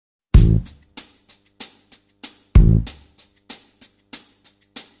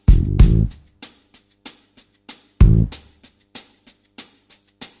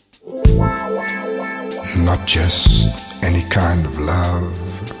Just any kind of love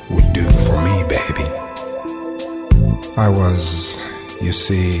would do for me, baby. I was, you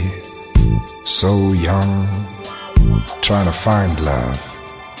see, so young, trying to find love.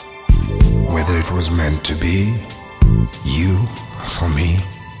 Whether it was meant to be, you for me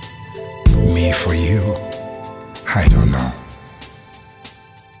for you, I don't know.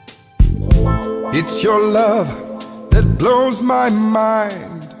 It's your love that blows my mind.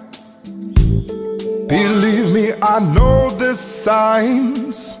 Believe me, I know the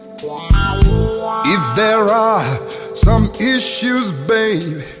signs. If there are some issues,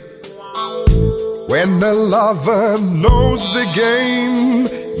 babe, when a lover knows the game,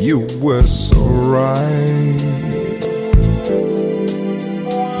 you were so right.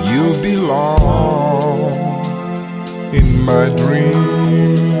 You belong in my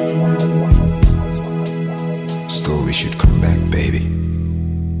dreams. So we should come back, baby.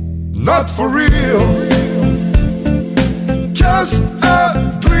 Not for real, just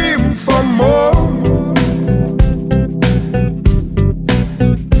a dream for more.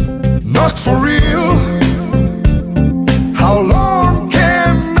 Not for real, how long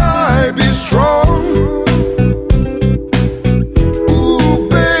can I be strong? Ooh,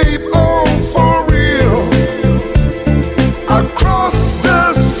 babe, oh, for real, across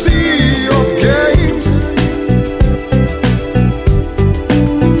the sea of games.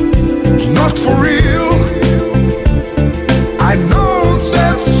 Not for real, I know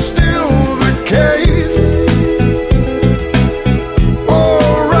that's still the case.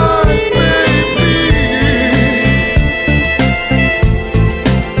 Alright, baby.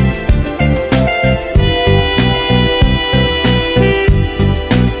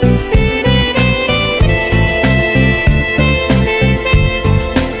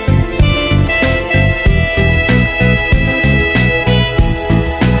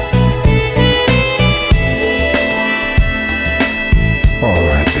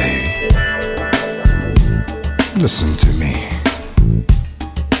 Alright, baby. Listen to me.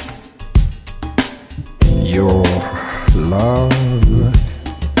 Your love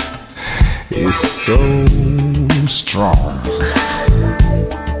is so strong,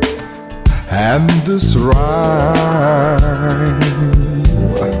 and this rhyme,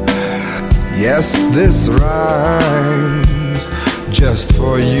 yes, this rhyme's just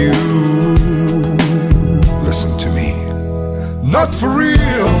for you. Listen to me. Not for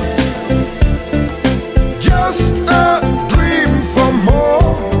real, just a